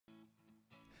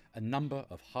A number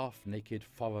of half-naked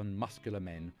foreign muscular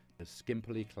men as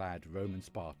skimpily clad Roman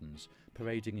Spartans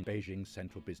parading in Beijing's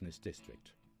central business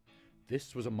district.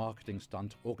 This was a marketing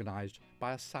stunt organised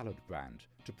by a salad brand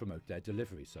to promote their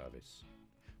delivery service.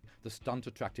 The stunt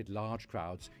attracted large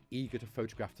crowds eager to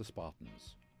photograph the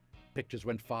Spartans. Pictures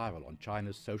went viral on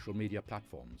China's social media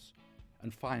platforms.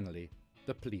 And finally,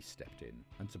 the police stepped in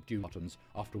and subdued Spartans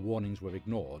after warnings were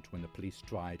ignored when the police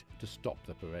tried to stop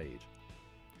the parade.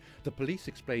 The police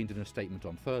explained in a statement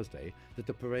on Thursday that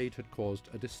the parade had caused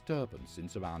a disturbance in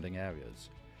surrounding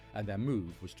areas, and their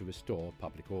move was to restore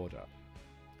public order.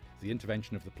 The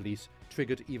intervention of the police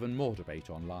triggered even more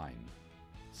debate online.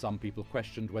 Some people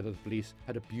questioned whether the police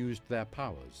had abused their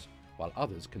powers, while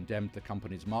others condemned the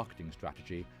company's marketing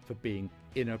strategy for being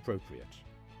inappropriate.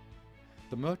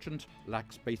 The merchant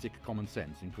lacks basic common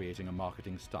sense in creating a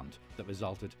marketing stunt that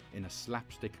resulted in a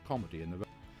slapstick comedy in the road.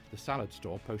 The salad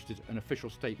store posted an official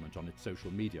statement on its social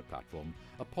media platform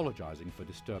apologising for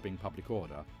disturbing public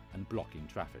order and blocking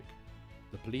traffic.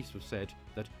 The police have said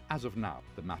that as of now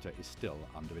the matter is still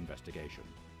under investigation.